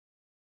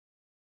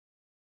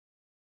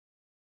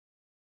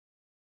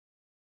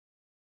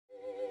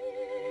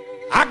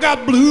I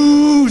got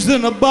blues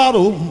in a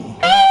bottle.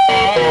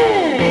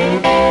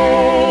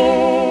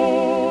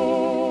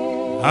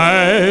 I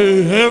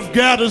have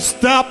got a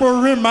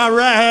stopper in my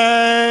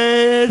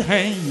right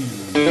hand.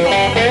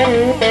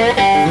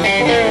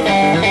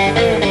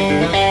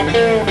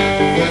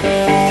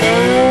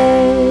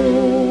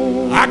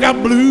 I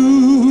got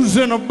blues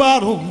in a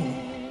bottle.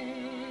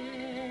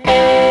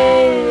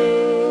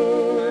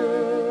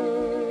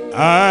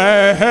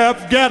 I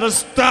have got a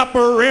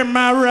stopper in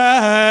my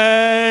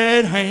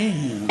right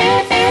hand.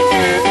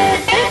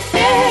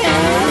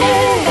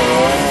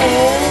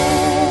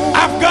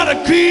 I've got to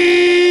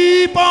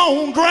keep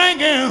on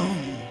drinking,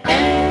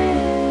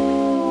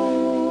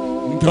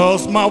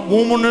 'cause my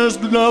woman is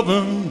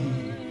loving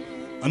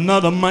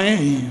another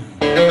man.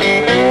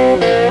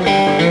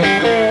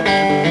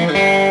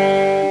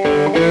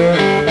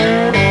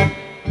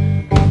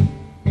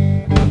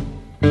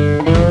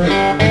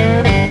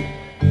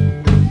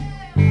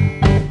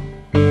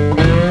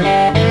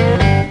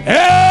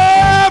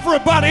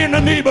 Everybody in the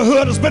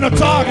neighborhood has been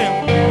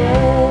a-talking.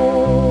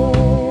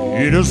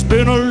 It has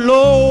been a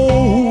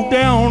low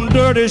down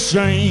dirty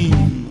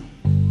shame.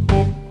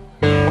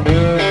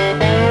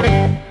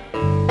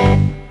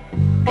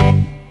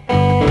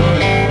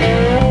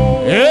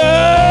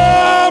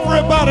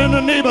 Everybody in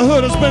the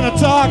neighborhood has been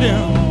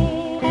a-talking.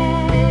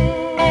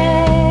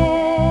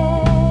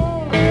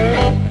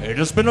 It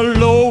has been a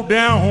low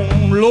down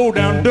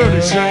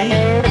dirty shame.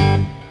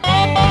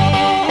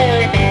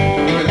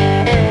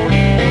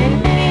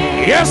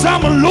 Yes,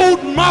 I'm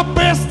loading my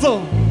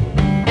pistol.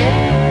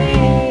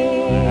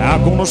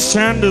 I'm gonna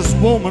send this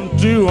woman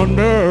to an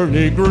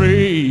early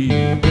grave.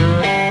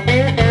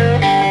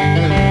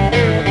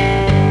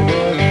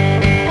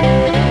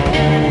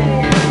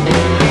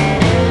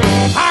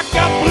 I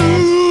got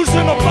blues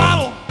in a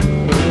bottle.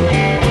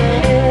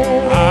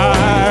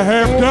 I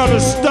have got a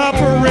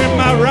stopper in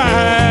my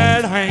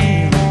right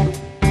hand.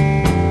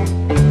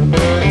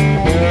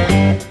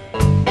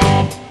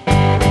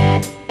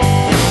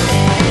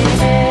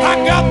 I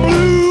got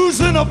blues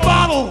in a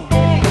bottle.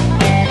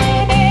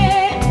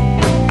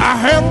 I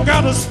have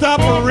got a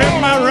stopper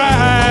in my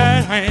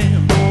right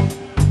hand.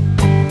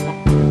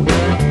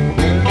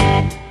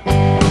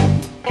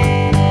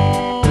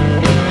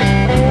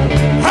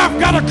 I've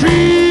got to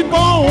keep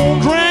on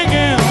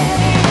drinking,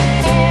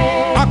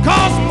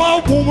 'cause my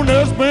woman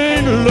has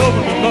been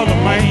loving another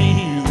man.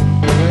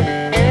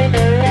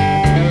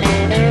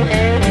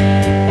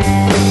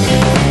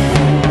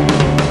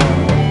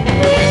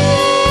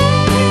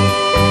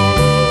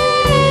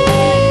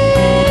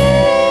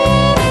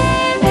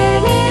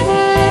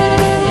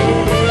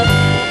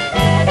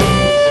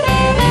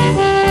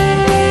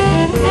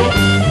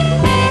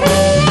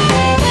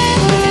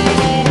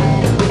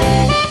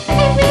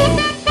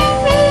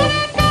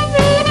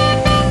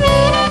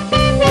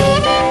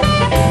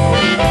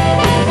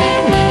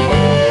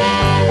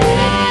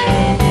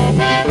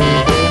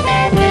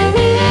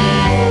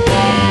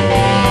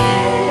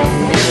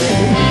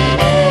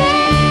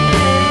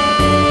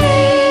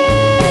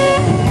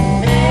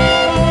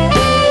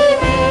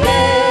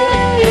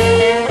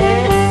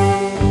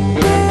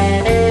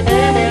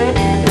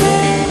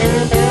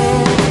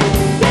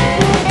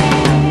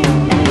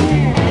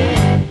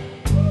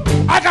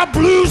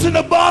 Blues in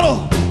the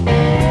bottle.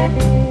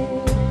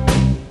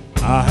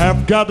 I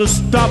have got a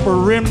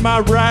stopper in my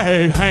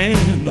right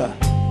hand.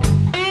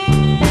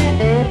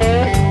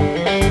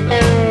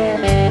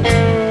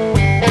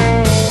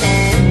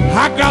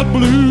 I got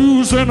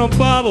blues in a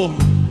bottle.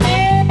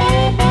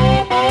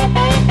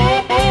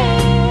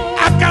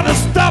 I got a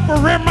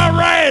stopper in my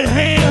right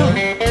hand.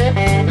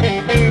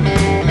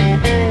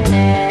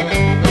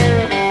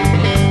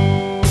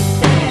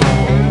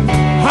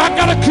 I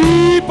gotta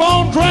keep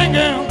on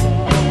drinking,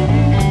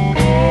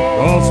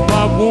 'cause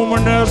my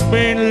woman has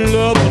been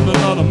loving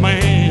another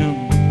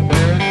man.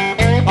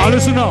 Now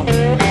listen up.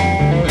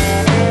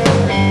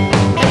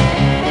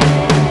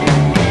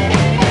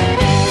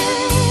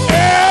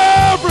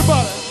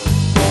 Everybody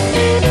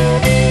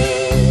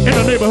in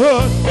the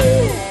neighborhood,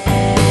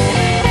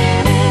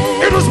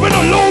 it has been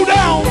a low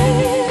down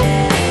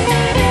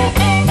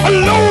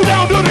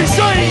dirty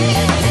shame.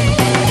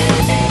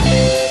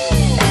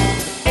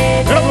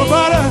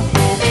 Everybody,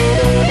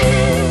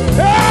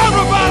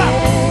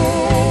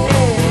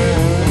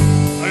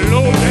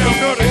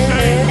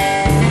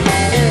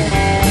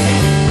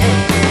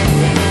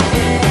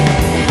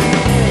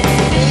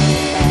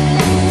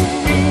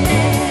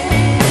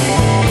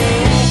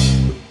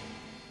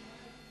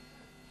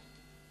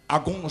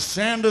 I'm gonna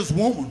send this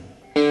woman.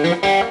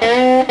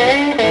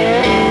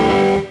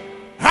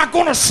 I'm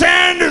gonna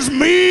send this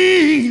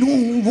mean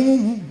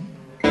woman.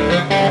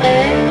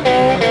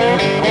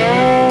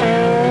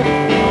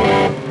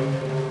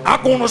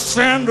 I'm gonna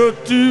send her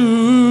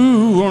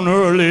to an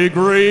early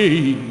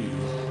grave.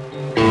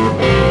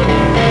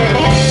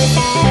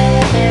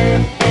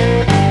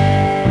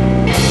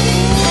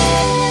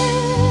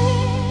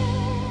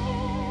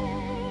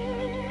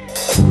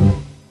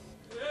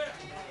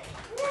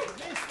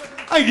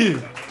 Thank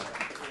you.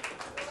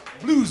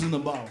 Blues in the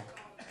bottle.